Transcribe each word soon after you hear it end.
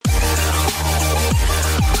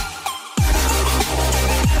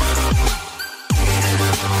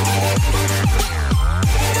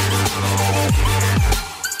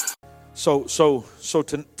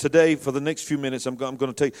Today, for the next few minutes, I'm going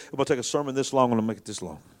to take a sermon this long. I'm going to make it this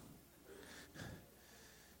long.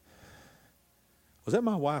 Was that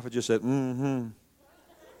my wife? I just said, mm-hmm.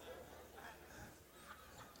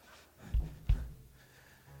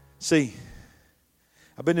 See,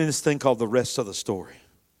 I've been in this thing called the rest of the story.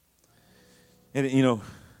 And,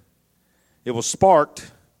 it was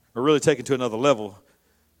sparked or really taken to another level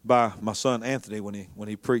by my son Anthony when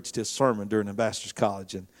he preached his sermon during Ambassadors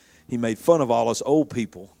College. And he made fun of all us old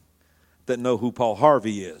people that know who Paul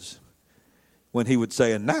Harvey is when he would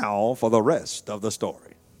say, and now for the rest of the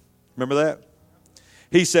story. Remember that?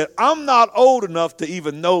 He said, I'm not old enough to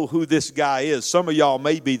even know who this guy is. Some of y'all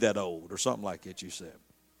may be that old or something like that, you said.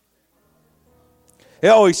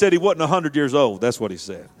 Oh, he said he wasn't 100 years old. That's what he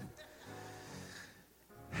said.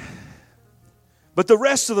 But the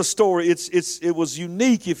rest of the story, it was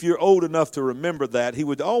unique if you're old enough to remember that. He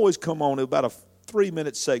would always come on about a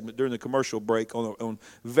 3-minute segment during the commercial break on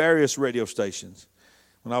various radio stations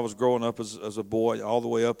when I was growing up as a boy, all the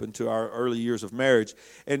way up into our early years of marriage.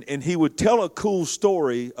 And he would tell a cool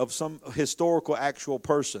story of some historical actual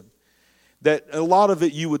person that a lot of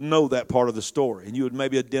it you would know that part of the story, and you would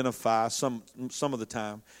maybe identify some of the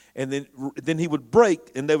time. And then he would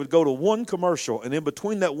break, and they would go to one commercial, and in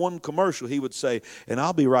between that one commercial, he would say, and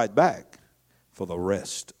I'll be right back for the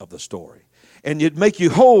rest of the story. And it'd make you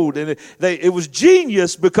hold, and it was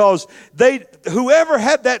genius because whoever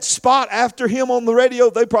had that spot after him on the radio,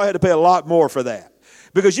 they probably had to pay a lot more for that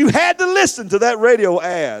because you had to listen to that radio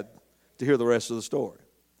ad to hear the rest of the story.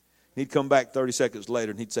 He'd come back 30 seconds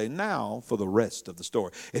later, and he'd say, now for the rest of the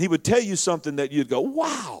story. And he would tell you something that you'd go,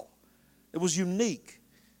 wow, it was unique.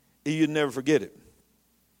 You'd never forget it.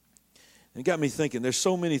 And it got me thinking, there's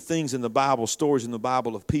so many things in the Bible, stories in the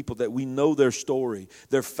Bible of people that we know their story,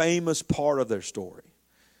 their famous part of their story.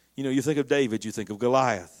 You think of David, you think of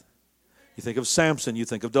Goliath. You think of Samson, you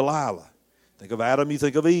think of Delilah. Think of Adam, you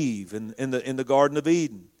think of Eve in the Garden of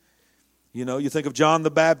Eden. You think of John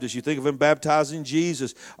the Baptist, you think of him baptizing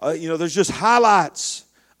Jesus. There's just highlights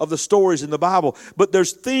of the stories in the Bible. But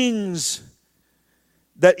there's things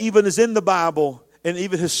that even is in the Bible and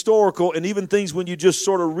even historical, and even things when you just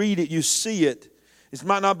sort of read it, you see it. It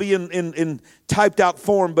might not be in typed out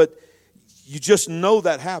form, but you just know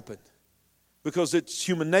that happened because it's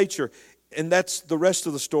human nature. And that's the rest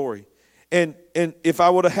of the story. And if I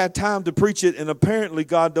would have had time to preach it, and apparently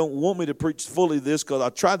God don't want me to preach fully this because I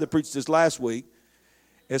tried to preach this last week.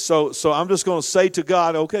 And so I'm just going to say to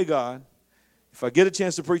God, okay, God, if I get a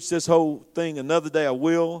chance to preach this whole thing another day, I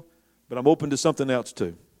will, but I'm open to something else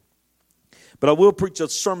too. But I will preach a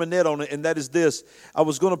sermonette on it, and that is this. I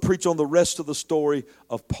was going to preach on the rest of the story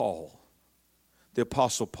of Paul, the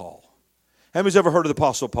Apostle Paul. How many's ever heard of the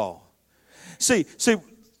Apostle Paul? See,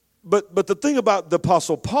 but the thing about the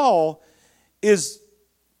Apostle Paul is,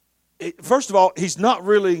 first of all, he's not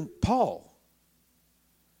really Paul.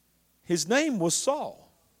 His name was Saul.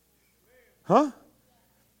 Huh?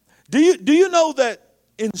 Do you know that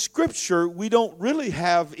in Scripture we don't really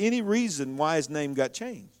have any reason why his name got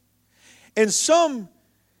changed? And some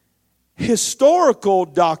historical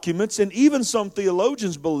documents and even some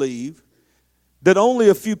theologians believe that only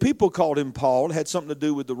a few people called him Paul. It had something to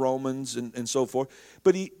do with the Romans and so forth.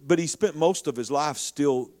 But he spent most of his life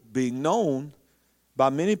still being known by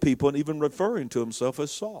many people and even referring to himself as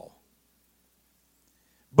Saul.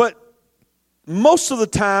 But most of the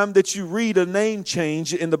time that you read a name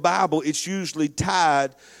change in the Bible, it's usually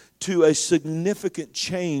tied to a significant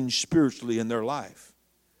change spiritually in their life.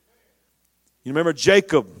 You remember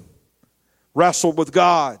Jacob wrestled with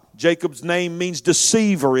God. Jacob's name means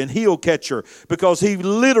deceiver and heel catcher because he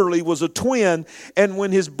literally was a twin. And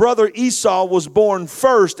when his brother Esau was born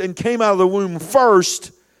first and came out of the womb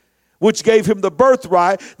first, which gave him the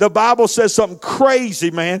birthright, the Bible says something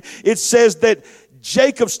crazy, man. It says that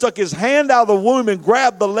Jacob stuck his hand out of the womb and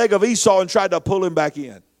grabbed the leg of Esau and tried to pull him back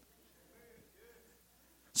in.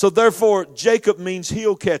 So therefore, Jacob means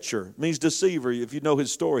heel catcher, means deceiver. If you know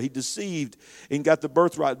his story, he deceived and got the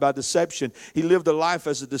birthright by deception. He lived a life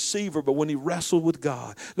as a deceiver, but when he wrestled with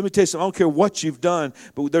God, let me tell you something, I don't care what you've done,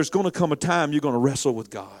 but there's going to come a time you're going to wrestle with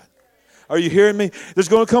God. Are you hearing me? There's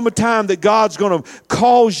going to come a time that God's going to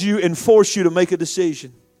cause you and force you to make a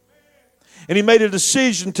decision. And he made a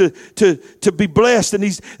decision to be blessed,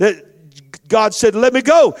 and God said, let me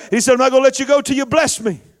go. He said, I'm not going to let you go till you bless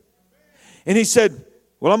me. And he said,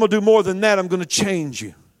 well, I'm going to do more than that. I'm going to change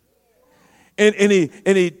you. And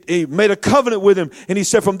he made a covenant with him. And he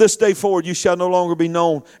said, from this day forward, you shall no longer be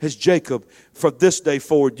known as Jacob. From this day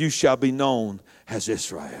forward, you shall be known as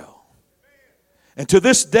Israel. And to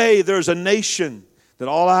this day, there's a nation that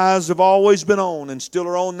all eyes have always been on and still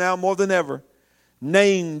are on now more than ever,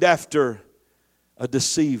 named after a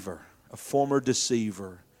deceiver, a former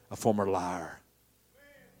liar.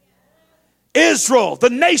 Israel, the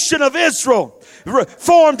nation of Israel,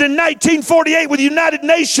 formed in 1948 with the United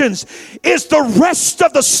Nations, is the rest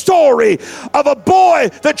of the story of a boy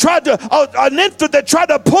that an infant that tried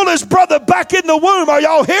to pull his brother back in the womb. Are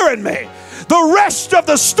y'all hearing me? The rest of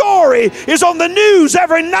the story is on the news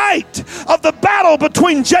every night of the battle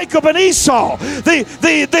between Jacob and Esau,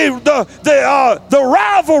 the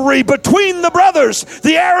rivalry between the brothers,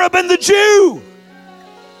 the Arab and the Jew.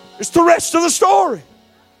 It's the rest of the story.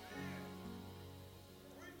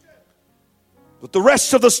 But the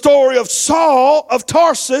rest of the story of Saul of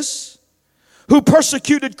Tarsus, who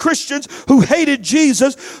persecuted Christians, who hated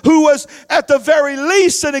Jesus, who was at the very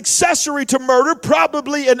least an accessory to murder,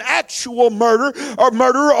 probably an actual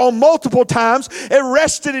murderer on multiple times,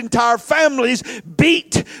 arrested entire families,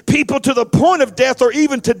 beat people to the point of death or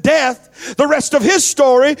even to death. The rest of his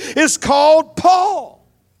story is called Paul.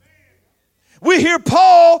 We hear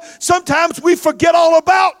Paul, sometimes we forget all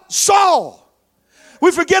about Saul.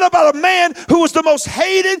 We forget about a man who was the most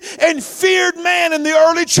hated and feared man in the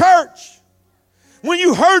early church. When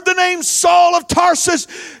you heard the name Saul of Tarsus,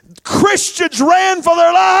 Christians ran for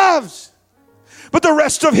their lives. But the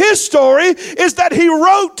rest of his story is that he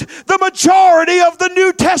wrote the majority of the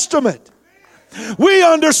New Testament. We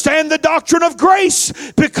understand the doctrine of grace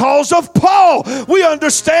because of Paul. We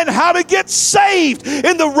understand how to get saved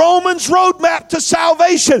in the Romans roadmap to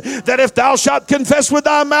salvation. That if thou shalt confess with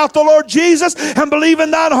thy mouth the Lord Jesus and believe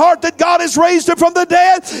in thine heart that God has raised him from the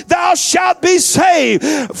dead, thou shalt be saved.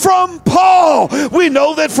 From Paul, we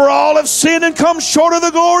know that for all have sinned and come short of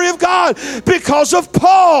the glory of God because of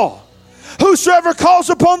Paul. Whosoever calls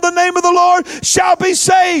upon the name of the Lord shall be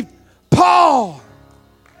saved. Paul.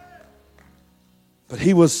 But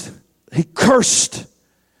he cursed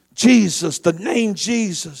Jesus, the name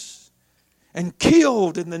Jesus, and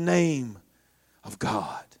killed in the name of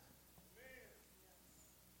God.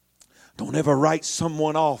 Don't ever write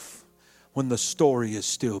someone off when the story is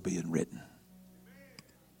still being written.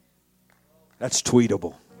 That's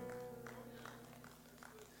tweetable.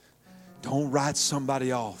 Don't write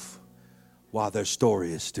somebody off while their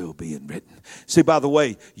story is still being written. See, by the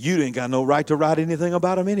way, you ain't got no right to write anything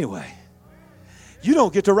about them anyway. You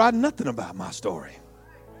don't get to write nothing about my story.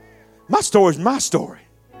 My story is my story.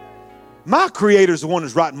 My creator's the one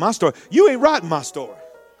that's writing my story. You ain't writing my story.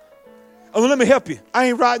 Oh, let me help you. I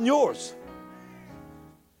ain't writing yours.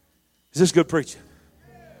 Is this good preaching?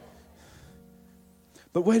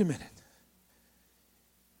 But wait a minute.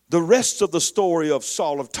 The rest of the story of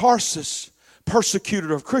Saul of Tarsus,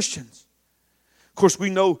 persecutor of Christians. Of course,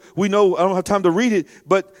 we know. I don't have time to read it,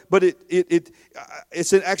 but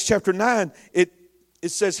it's in Acts chapter 9. It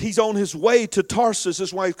says he's on his way to Tarsus.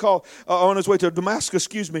 That's why he's called on his way to Damascus.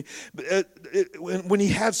 When he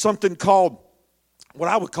had something called what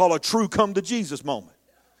I would call a true come to Jesus moment.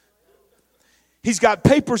 He's got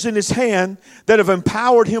papers in his hand that have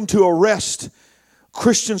empowered him to arrest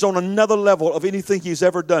Christians on another level of anything he's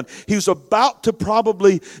ever done. He was about to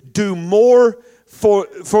probably do more for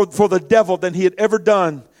the devil than he had ever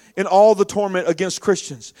done in all the torment against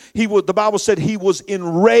Christians. The Bible said he was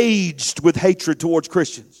enraged with hatred towards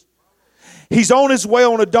Christians. He's on his way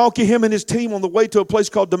on a donkey, him and his team, on the way to a place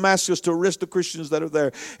called Damascus to arrest the Christians that are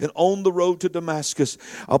there. And on the road to Damascus,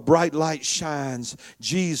 a bright light shines.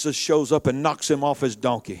 Jesus shows up and knocks him off his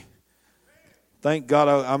donkey. Thank God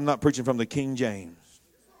I'm not preaching from the King James.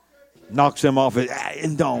 Knocks him off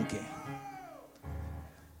his donkey.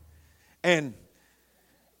 And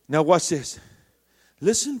now watch this.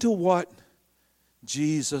 Listen to what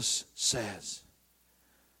Jesus says.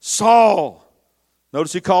 Saul.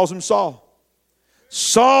 Notice he calls him Saul.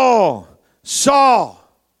 Saul, Saul,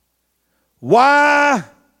 why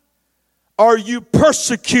are you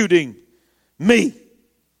persecuting me?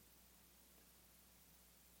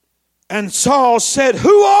 And Saul said,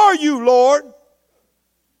 who are you, Lord?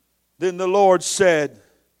 Then the Lord said,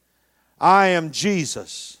 I am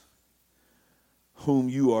Jesus, whom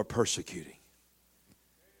you are persecuting.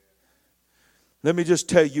 Let me just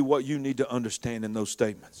tell you what you need to understand in those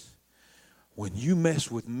statements. When you mess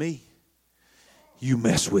with me, you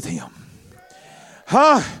mess with him.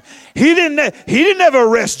 He didn't ever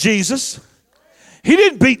arrest Jesus. He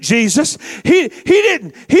didn't beat Jesus. He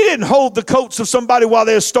didn't hold the coats of somebody while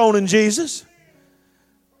they're stoning Jesus.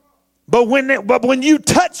 But when you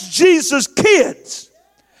touch Jesus' kids,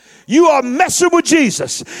 you are messing with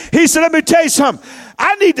Jesus. He said, let me tell you something.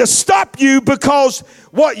 I need to stop you because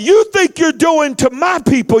what you think you're doing to my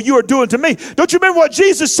people, you are doing to me. Don't you remember what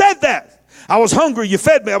Jesus said that? I was hungry, you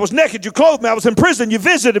fed me. I was naked, you clothed me. I was in prison, you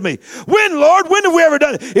visited me. When, Lord? When have we ever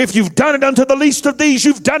done it? If you've done it unto the least of these,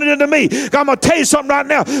 you've done it unto me. I'm going to tell you something right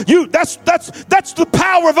now. That's the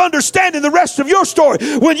power of understanding the rest of your story.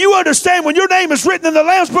 When you understand, when your name is written in the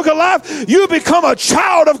Lamb's Book of Life, you become a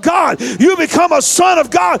child of God. You become a son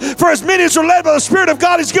of God. For as many as are led by the Spirit of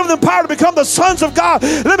God, He's given them power to become the sons of God.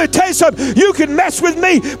 Let me tell you something. You can mess with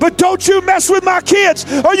me, but don't you mess with my kids.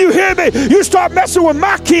 Are you hearing me? You start messing with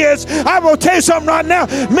my kids, I'm going to tell you something right now.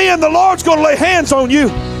 Me and the Lord's going to lay hands on you.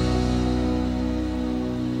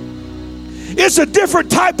 It's a different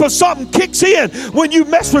type of something kicks in when you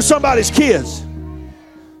mess with somebody's kids.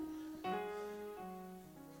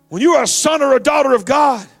 When you are a son or a daughter of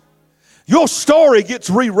God, your story gets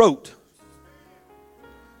rewrote.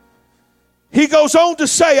 He goes on to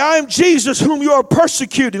say, I am Jesus whom you are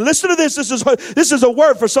persecuting. Listen to this. This is a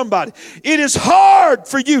word for somebody. It is hard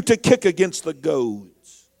for you to kick against the goads.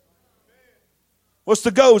 What's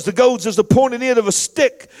the goads? The goads is the pointed end of a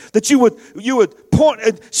stick that you would point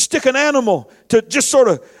and stick an animal to just sort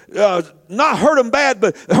of not hurt them bad,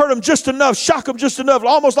 but hurt them just enough, shock them just enough,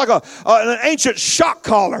 almost like an ancient shock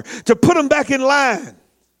collar to put them back in line.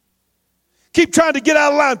 Keep trying to get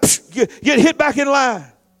out of line, get hit back in line.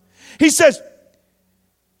 He says,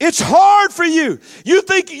 it's hard for you. You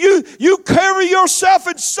think you carry yourself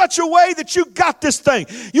in such a way that you got this thing.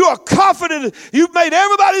 You are confident. You've made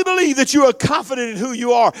everybody believe that you are confident in who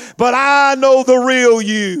you are. But I know the real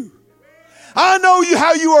you. I know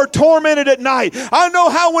how you are tormented at night. I know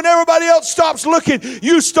how when everybody else stops looking,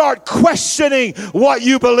 you start questioning what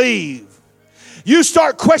you believe. You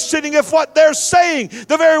start questioning if what they're saying,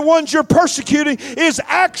 the very ones you're persecuting, is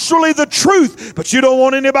actually the truth. But you don't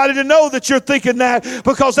want anybody to know that you're thinking that,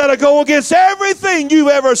 because that'll go against everything you've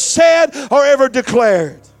ever said or ever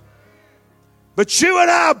declared. But you and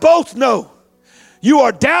I both know you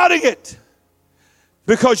are doubting it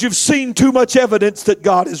because you've seen too much evidence that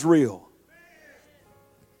God is real.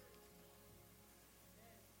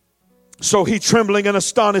 So he, trembling and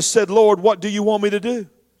astonished, said, Lord, what do you want me to do?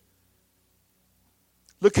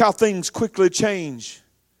 Look how things quickly change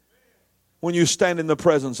when you stand in the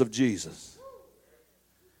presence of Jesus.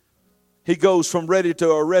 He goes from ready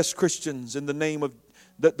to arrest Christians in the name of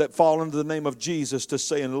that fall under the name of Jesus to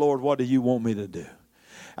saying, Lord, what do you want me to do?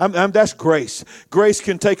 That's grace. Grace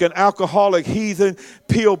can take an alcoholic, heathen,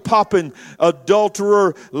 pill-popping,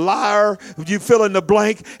 adulterer, liar, you fill in the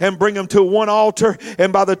blank, and bring them to one altar.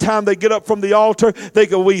 And by the time they get up from the altar, they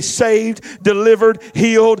can be saved, delivered,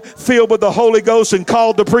 healed, filled with the Holy Ghost, and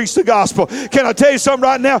called to preach the gospel. Can I tell you something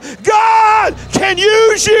right now? God can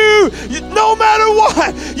use you no matter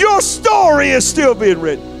what. Your story is still being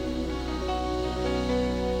written.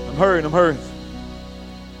 I'm hurrying.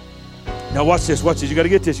 Now watch this. You got to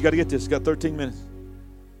get this. You got 13 minutes.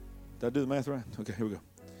 Did I do the math right? Okay, here we go.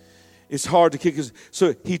 It's hard to kick his.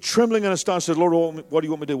 So he, trembling and astonished, said, Lord, what do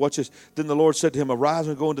you want me to do? Watch this. Then the Lord said to him, arise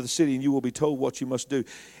and go into the city, and you will be told what you must do.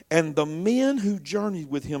 And the men who journeyed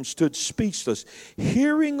with him stood speechless,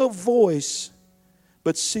 hearing a voice,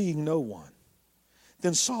 but seeing no one.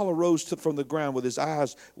 Then Saul arose from the ground with his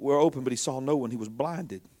eyes were open, but he saw no one. He was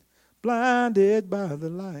blinded by the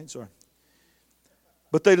light. Sorry.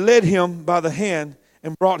 But they led him by the hand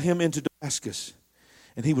and brought him into Damascus.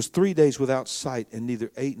 And he was 3 days without sight and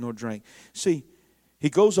neither ate nor drank. See, he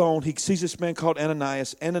goes on. He sees this man called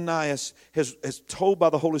Ananias. Ananias has told by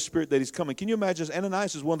the Holy Spirit that he's coming. Can you imagine?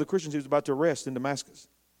 Ananias is one of the Christians he was about to arrest in Damascus.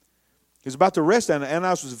 He was about to arrest Ananias.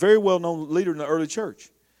 Ananias was a very well-known leader in the early church.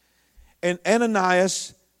 And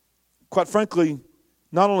Ananias, quite frankly,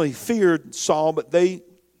 not only feared Saul, but they,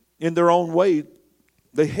 in their own way,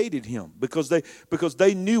 they hated him because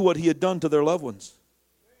they knew what he had done to their loved ones.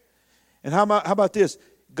 And how about this?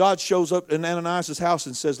 God shows up in Ananias' house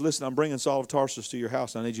and says, listen, I'm bringing Saul of Tarsus to your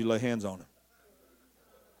house. I need you to lay hands on him.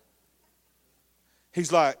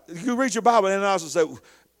 He's like, you read your Bible, and Ananias will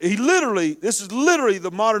say, this is literally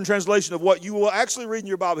the modern translation of what you will actually read in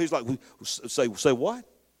your Bible. He's like, say what?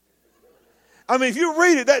 I mean, if you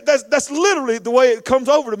read it, that's literally the way it comes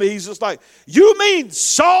over to me. He's just like, you mean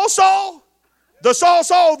Saul? The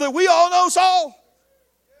Saul that we all know, Saul?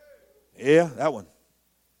 Yeah, that one.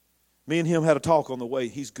 Me and him had a talk on the way.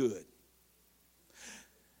 He's good.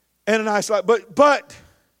 Ananias like, but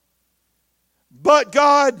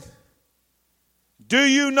God, do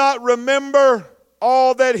you not remember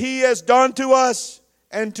all that he has done to us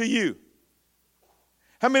and to you?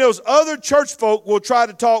 How many of those other church folk will try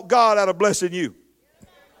to talk God out of blessing you?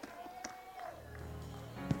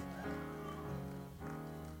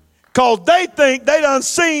 Because they think they done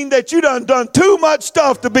seen that you done too much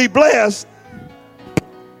stuff to be blessed.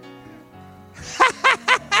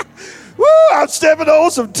 Woo, I'm stepping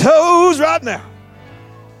on some toes right now.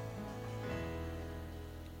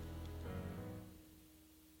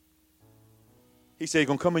 He said, he's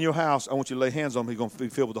going to come in your house. I want you to lay hands on him. He's going to be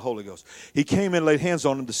filled with the Holy Ghost. He came in, laid hands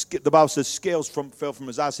on him. The Bible says scales fell from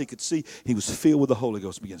his eyes so he could see. He was filled with the Holy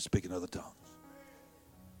Ghost and began speaking in other tongues.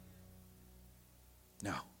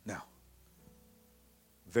 Now,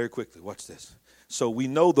 very quickly, watch this. So we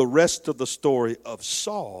know the rest of the story of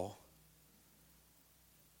Saul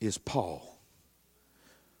is Paul.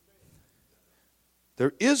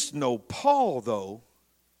 There is no Paul, though,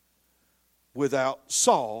 without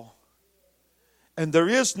Saul. And there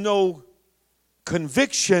is no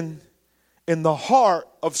conviction in the heart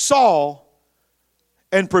of Saul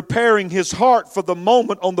and preparing his heart for the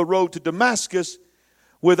moment on the road to Damascus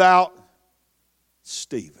without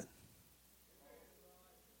Stephen.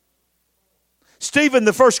 Stephen,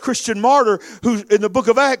 the first Christian martyr who in the book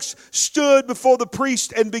of Acts stood before the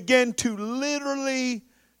priest and began to literally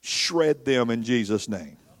shred them in Jesus'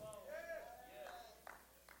 name.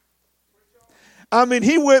 I mean,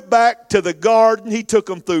 he went back to the garden. He took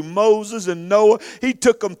them through Moses and Noah. He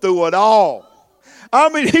took them through it all. I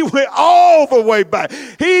mean, he went all the way back.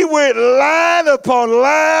 He went line upon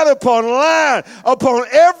line upon line upon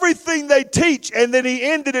everything they teach. And then he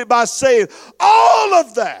ended it by saying, all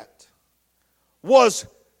of that was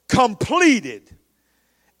completed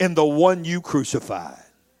in the one you crucified.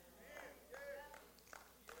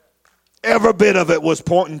 Every bit of it was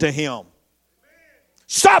pointing to him.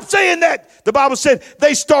 Stop saying that. The Bible said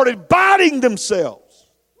they started biting themselves,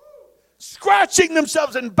 scratching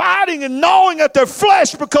themselves and biting and gnawing at their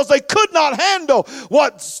flesh because they could not handle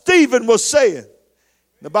what Stephen was saying.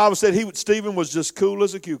 The Bible said Stephen was just cool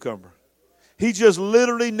as a cucumber. He just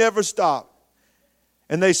literally never stopped.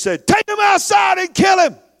 And they said, take him outside and kill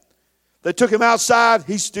him. They took him outside.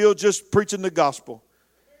 He's still just preaching the gospel,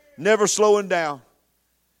 never slowing down.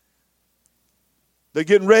 They're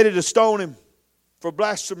getting ready to stone him for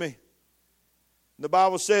blasphemy. The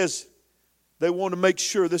Bible says they want to make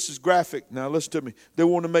sure, this is graphic. Now listen to me. They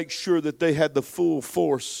want to make sure that they had the full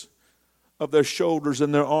force of their shoulders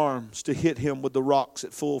and their arms to hit him with the rocks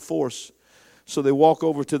at full force. So they walk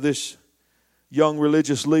over to this young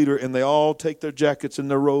religious leader and they all take their jackets and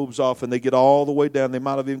their robes off and they get all the way down. They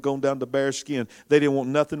might have even gone down to bare skin. They didn't want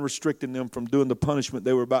nothing restricting them from doing the punishment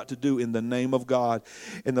they were about to do in the name of God.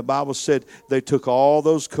 And the Bible said they took all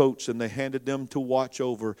those coats and they handed them to watch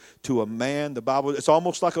over to a man. The Bible, it's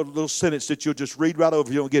almost like a little sentence that you'll just read right over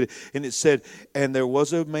if you don't get it. And it said, and there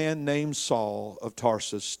was a man named Saul of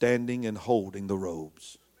Tarsus standing and holding the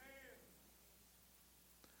robes.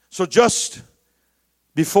 So just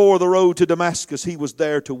before the road to Damascus, he was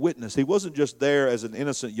there to witness. He wasn't just there as an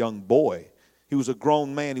innocent young boy. He was a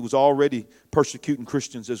grown man. He was already persecuting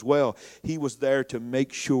Christians as well. He was there to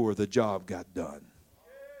make sure the job got done.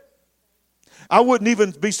 I wouldn't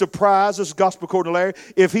even be surprised, this is gospel according to Larry,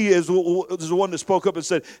 if he is the one that spoke up and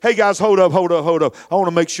said, hey guys, hold up. I want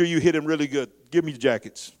to make sure you hit him really good. Give me your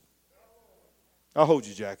jackets. I'll hold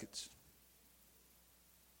your jackets.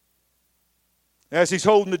 As he's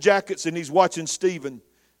holding the jackets and he's watching Stephen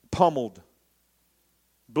pummeled,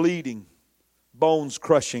 bleeding, bones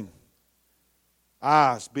crushing,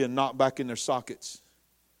 eyes being knocked back in their sockets.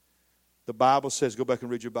 The Bible says, go back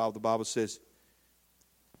and read your Bible, the Bible says,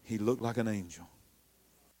 he looked like an angel.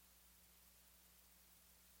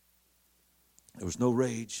 There was no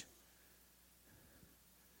rage.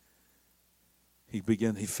 He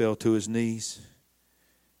fell to his knees.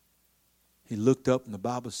 He looked up, and the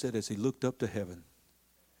Bible said as he looked up to heaven,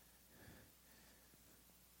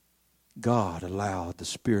 God allowed the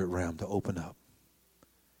spirit realm to open up.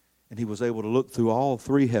 And he was able to look through all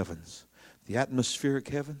three heavens, the atmospheric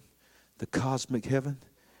heaven, the cosmic heaven,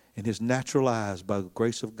 and his natural eyes, by the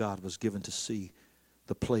grace of God, was given to see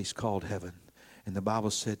the place called heaven. And the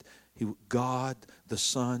Bible said God, the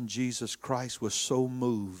Son, Jesus Christ, was so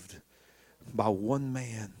moved by one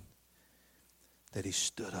man that he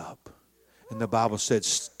stood up. And the Bible said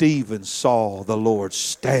Stephen saw the Lord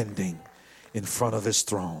standing in front of his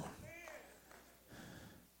throne,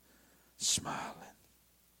 smiling.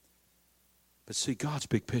 But see, God's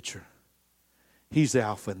big picture, he's the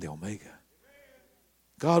Alpha and the Omega.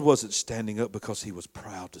 God wasn't standing up because he was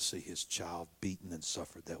proud to see his child beaten and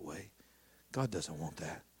suffered that way. God doesn't want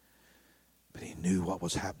that. But he knew what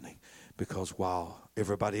was happening, because while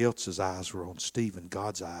everybody else's eyes were on Stephen,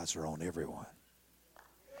 God's eyes are on everyone.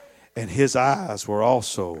 And his eyes were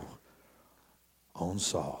also on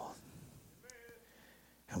Saul.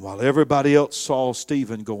 And while everybody else saw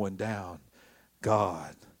Stephen going down,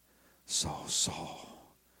 God saw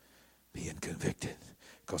Saul being convicted,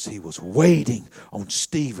 because he was waiting on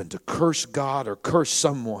Stephen to curse God or curse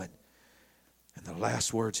someone. And the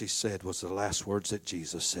last words he said was the last words that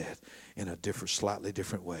Jesus said in a slightly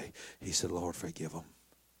different way. He said, Lord, forgive them.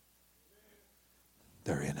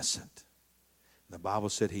 They're innocent. The Bible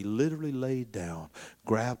said he literally laid down,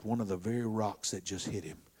 grabbed one of the very rocks that just hit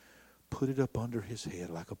him, put it up under his head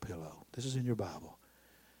like a pillow. This is in your Bible.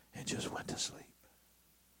 And just went to sleep.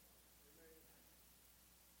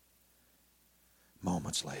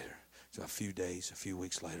 Moments later, so a few days, a few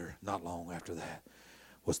weeks later, not long after that,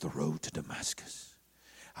 was the road to Damascus.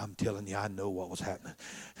 I'm telling you, I know what was happening.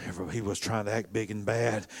 He was trying to act big and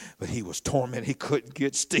bad, but he was tormented. He couldn't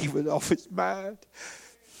get Stephen off his mind.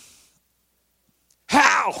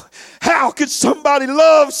 How could somebody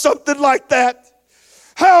love something like that?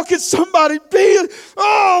 How could somebody be,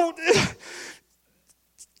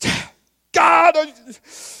 God,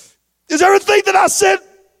 is everything that I said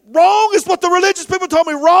wrong? Is what the religious people told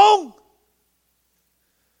me wrong?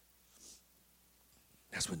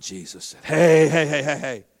 That's when Jesus said,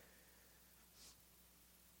 hey.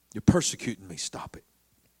 You're persecuting me. Stop it.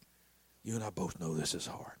 You and I both know this is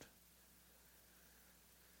hard.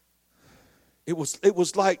 It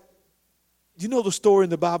was like, you know the story in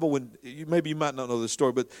the Bible when, maybe you might not know this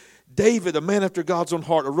story, but David, a man after God's own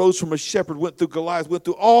heart, arose from a shepherd, went through Goliath, went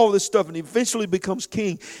through all this stuff, and he eventually becomes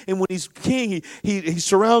king. And when he's king, he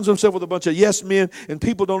surrounds himself with a bunch of yes men, and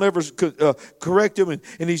people don't ever correct him, and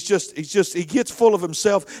he gets full of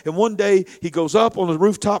himself. And one day he goes up on the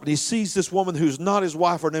rooftop and he sees this woman who's not his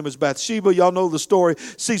wife. Her name is Bathsheba. Y'all know the story.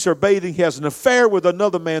 Sees her bathing. He has an affair with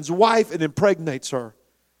another man's wife and impregnates her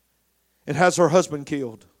and has her husband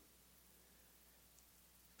killed.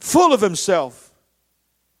 Full of himself,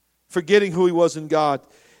 forgetting who he was in God,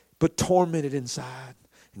 but tormented inside.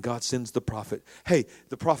 And God sends the prophet. Hey,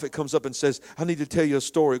 the prophet comes up and says, I need to tell you a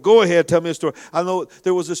story. Go ahead, tell me a story. I know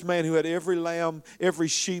there was this man who had every lamb, every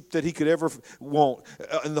sheep that he could ever want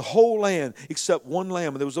in the whole land except one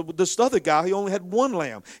lamb. And there was this other guy, he only had one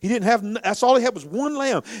lamb. He didn't have, that's all he had was one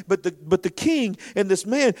lamb. But the king and this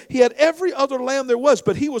man, he had every other lamb there was,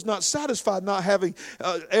 but he was not satisfied not having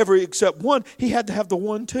every except one. He had to have the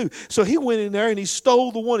one too. So he went in there and he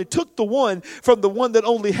stole the one. He took the one from the one that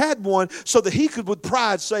only had one so that he could with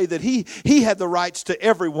pride say that he had the rights to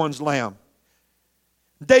everyone's lamb.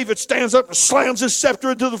 David stands up and slams his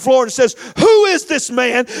scepter into the floor and says, who is this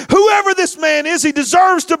man? Whoever this man is, he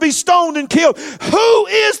deserves to be stoned and killed. Who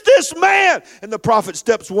is this man? And the prophet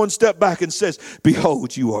steps one step back and says,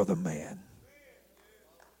 behold, you are the man.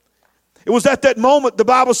 It was at that moment, the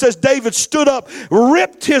Bible says, David stood up,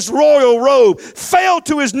 ripped his royal robe, fell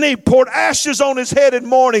to his knee, poured ashes on his head in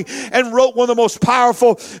mourning, and wrote one of the most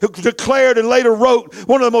powerful, declared and later wrote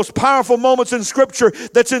one of the most powerful moments in Scripture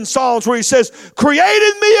that's in Psalms where he says, create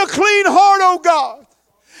in me a clean heart, O God,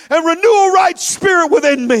 and renew a right spirit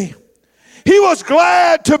within me. He was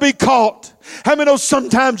glad to be caught. How many know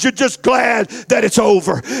sometimes you're just glad that it's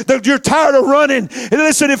over? That you're tired of running. And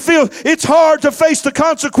listen, it's hard to face the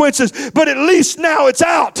consequences, but at least now it's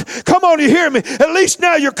out. Come on, you hear me? At least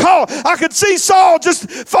now you're caught. I could see Saul just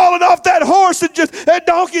falling off that horse and just that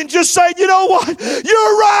donkey and just saying, you know what?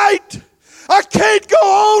 You're right. I can't go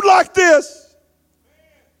on like this.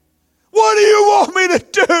 What do you want me to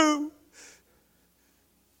do?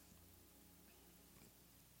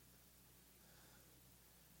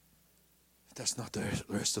 That's not the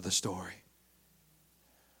rest of the story.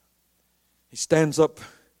 He stands up,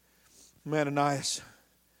 Ananias,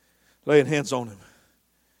 laying hands on him.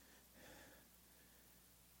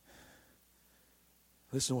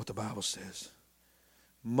 Listen to what the Bible says.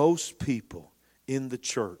 Most people in the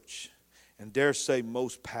church, and dare say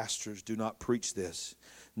most pastors do not preach this,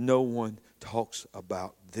 no one talks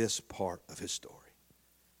about this part of his story.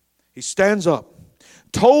 He stands up,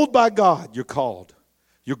 told by God, you're called,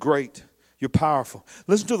 you're great, you're powerful.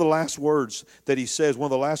 Listen to the last words that he says, one of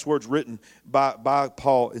the last words written by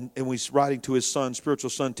Paul, and he's writing to his son, spiritual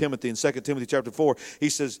son Timothy, in 2 Timothy chapter 4. He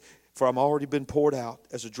says, for I'm already been poured out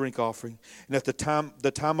as a drink offering, and at the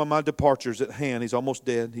time of my departure is at hand. He's almost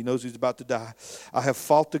dead. He knows he's about to die. I have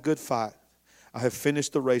fought the good fight. I have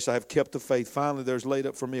finished the race. I have kept the faith. Finally, there's laid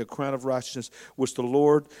up for me a crown of righteousness, which the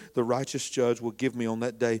Lord, the righteous judge, will give me on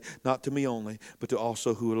that day, not to me only, but to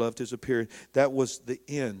also who loved his appearing. That was the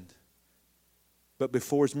end. But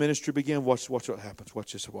before his ministry began, watch what happens.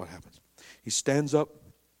 Watch this, what happens. He stands up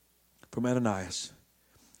from Ananias.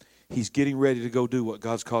 He's getting ready to go do what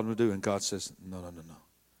God's called him to do. And God says, no.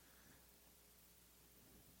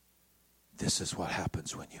 This is what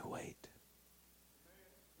happens when you wait.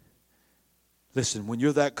 Listen, when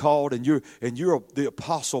you're that called and you're the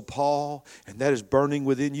Apostle Paul, and that is burning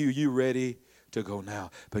within you, you ready to go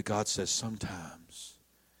now. But God says sometimes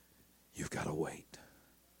you've got to wait.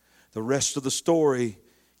 The rest of the story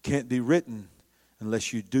can't be written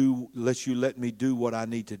unless you let me do what I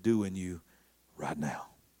need to do in you right now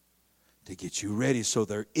to get you ready. So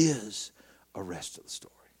there is a rest of the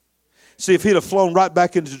story. See, if he'd have flown right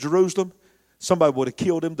back into Jerusalem, somebody would have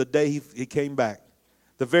killed him the day he came back.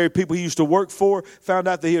 The very people he used to work for found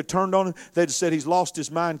out that he had turned on him. They'd have said he's lost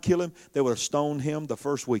his mind, kill him. They would have stoned him the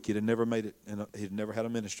first week. He'd have never made it, and he'd never had a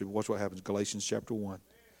ministry. But watch what happens. Galatians chapter 1.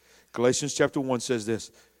 Galatians chapter 1 says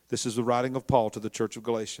this. This is the writing of Paul to the church of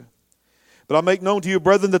Galatia. But I make known to you,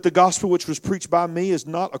 brethren, that the gospel which was preached by me is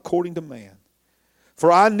not according to man.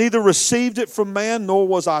 For I neither received it from man, nor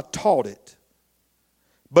was I taught it.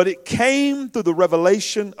 But it came through the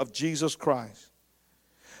revelation of Jesus Christ.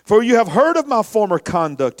 For you have heard of my former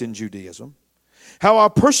conduct in Judaism, how I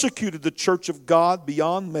persecuted the church of God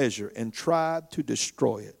beyond measure and tried to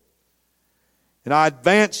destroy it. And I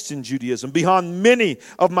advanced in Judaism beyond many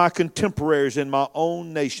of my contemporaries in my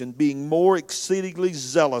own nation, being more exceedingly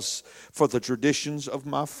zealous for the traditions of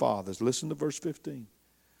my fathers. Listen to verse 15.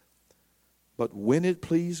 But when it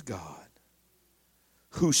pleased God,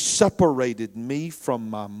 who separated me from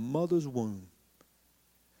my mother's womb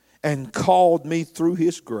and called me through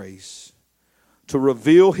his grace to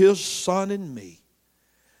reveal his Son in me,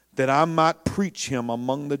 that I might preach him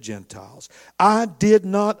among the Gentiles, I did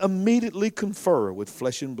not immediately confer with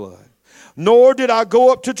flesh and blood, nor did I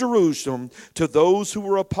go up to Jerusalem to those who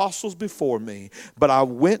were apostles before me, but I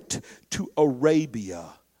went to Arabia,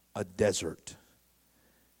 a desert,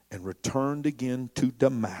 and returned again to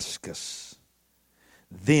Damascus.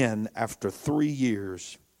 Then, after 3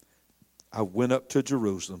 years, I went up to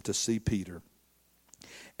Jerusalem to see Peter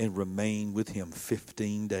and remained with him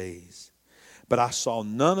 15 days. But I saw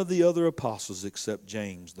none of the other apostles except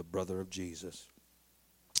James, the brother of Jesus.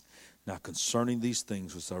 Now concerning these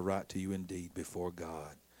things which I write to you indeed before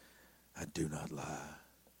God, I do not lie.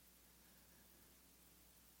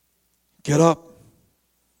 Get up.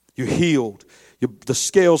 You're healed. The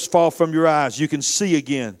scales fall from your eyes. You can see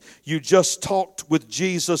again. You just talked with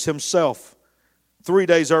Jesus himself 3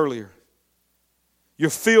 days earlier. You're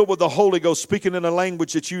filled with the Holy Ghost, speaking in a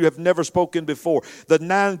language that you have never spoken before. The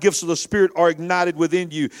 9 gifts of the Spirit are ignited within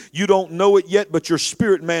you. You don't know it yet, but your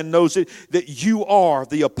spirit man knows it, that you are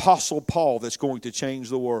the Apostle Paul that's going to change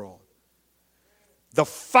the world. The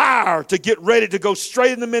fire to get ready to go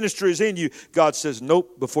straight into ministry is in you. God says,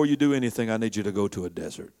 nope, before you do anything, I need you to go to a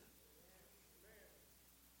desert.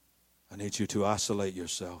 I need you to isolate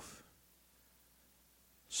yourself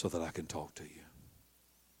so that I can talk to you.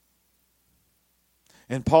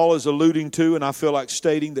 And Paul is alluding to, and I feel like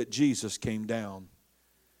stating, that Jesus came down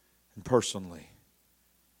and personally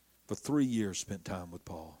for 3 years spent time with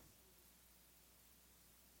Paul,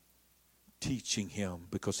 teaching him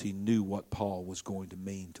because he knew what Paul was going to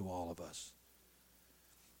mean to all of us.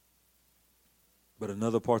 But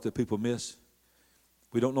another part that people miss,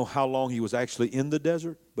 we don't know how long he was actually in the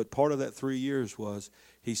desert, but part of that 3 years was,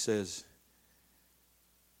 he says,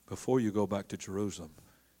 before you go back to Jerusalem,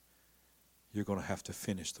 you're going to have to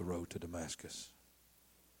finish the road to Damascus.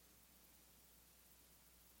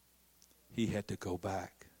 He had to go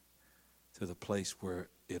back to the place where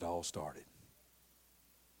it all started.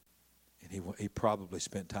 And he probably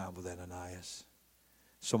spent time with Ananias.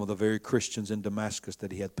 Some of the very Christians in Damascus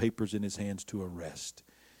that he had papers in his hands to arrest.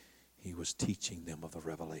 He was teaching them of the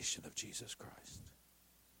revelation of Jesus Christ.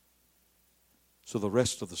 So the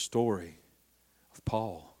rest of the story of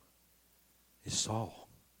Paul is Saul.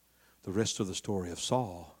 The rest of the story of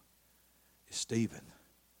Saul is Stephen.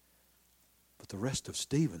 But the rest of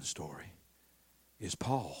Stephen's story is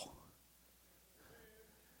Paul.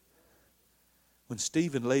 When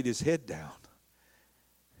Stephen laid his head down,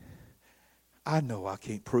 I know I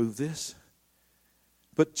can't prove this,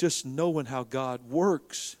 but just knowing how God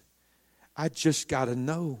works, I just got to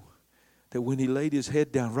know that when he laid his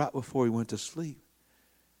head down right before he went to sleep,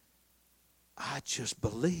 I just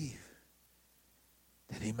believe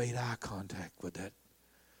that he made eye contact with that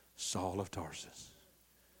Saul of Tarsus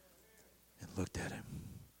and looked at him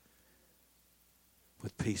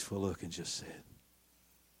with peaceful look and just said,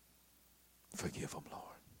 forgive them, Lord.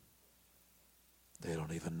 They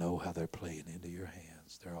don't even know how they're playing into your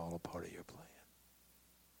hands. They're all a part of your plan.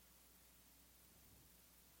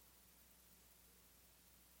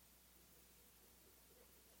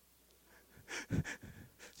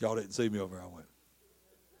 Y'all didn't see me over there. I went.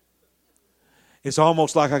 It's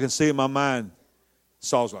almost like I can see in my mind,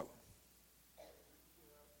 Saul's like,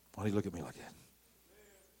 why do you look at me like that?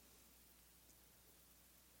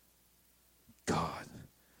 God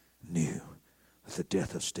knew that the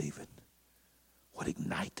death of Stephen would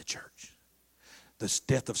ignite the church.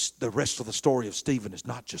 The rest of the story of Stephen is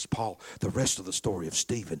not just Paul. The rest of the story of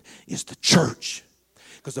Stephen is the church.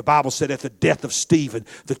 Because the Bible said at the death of Stephen,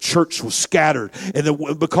 the church was scattered.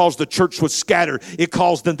 And because the church was scattered, it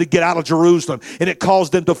caused them to get out of Jerusalem. And it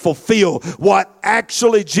caused them to fulfill what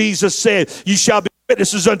actually Jesus said. You shall be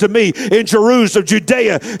witnesses unto me in Jerusalem,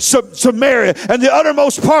 Judea, Samaria, and the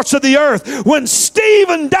uttermost parts of the earth. When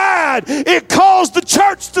Stephen died, it caused the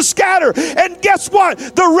church to scatter. And guess what?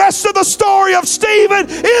 The rest of the story of Stephen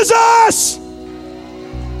is us.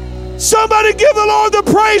 Somebody give the Lord the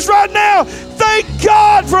praise right now. Thank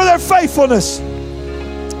God for their faithfulness.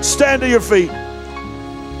 Stand to your feet.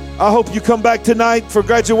 I hope you come back tonight for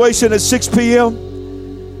graduation at 6 p.m.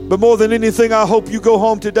 But more than anything, I hope you go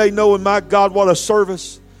home today knowing, my God, what a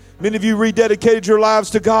service. Many of you rededicated your lives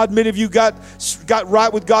to God. Many of you got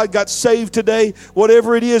right with God, got saved today.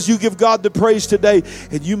 Whatever it is, you give God the praise today.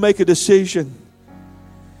 And you make a decision.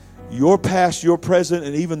 Your past, your present,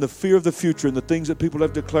 and even the fear of the future and the things that people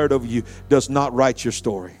have declared over you does not write your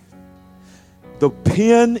story. The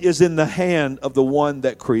pen is in the hand of the one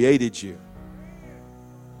that created you.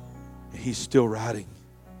 He's still writing.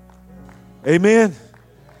 Amen.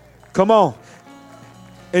 Come on.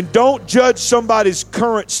 And don't judge somebody's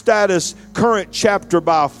current status, current chapter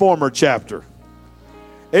by a former chapter.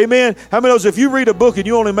 Amen. How many knows if you read a book and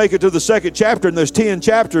you only make it to the second chapter and there's 10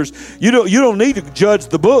 chapters, you don't need to judge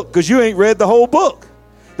the book because you ain't read the whole book.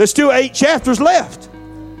 There's still 8 chapters left.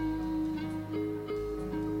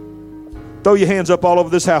 Throw your hands up all over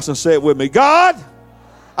this house and say it with me. God,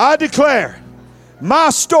 I declare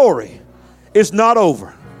my story is not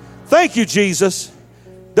over. Thank you, Jesus.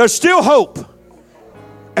 There's still hope.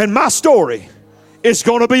 And my story is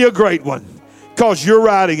going to be a great one. Because you're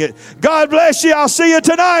writing it. God bless you. I'll see you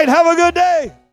tonight. Have a good day.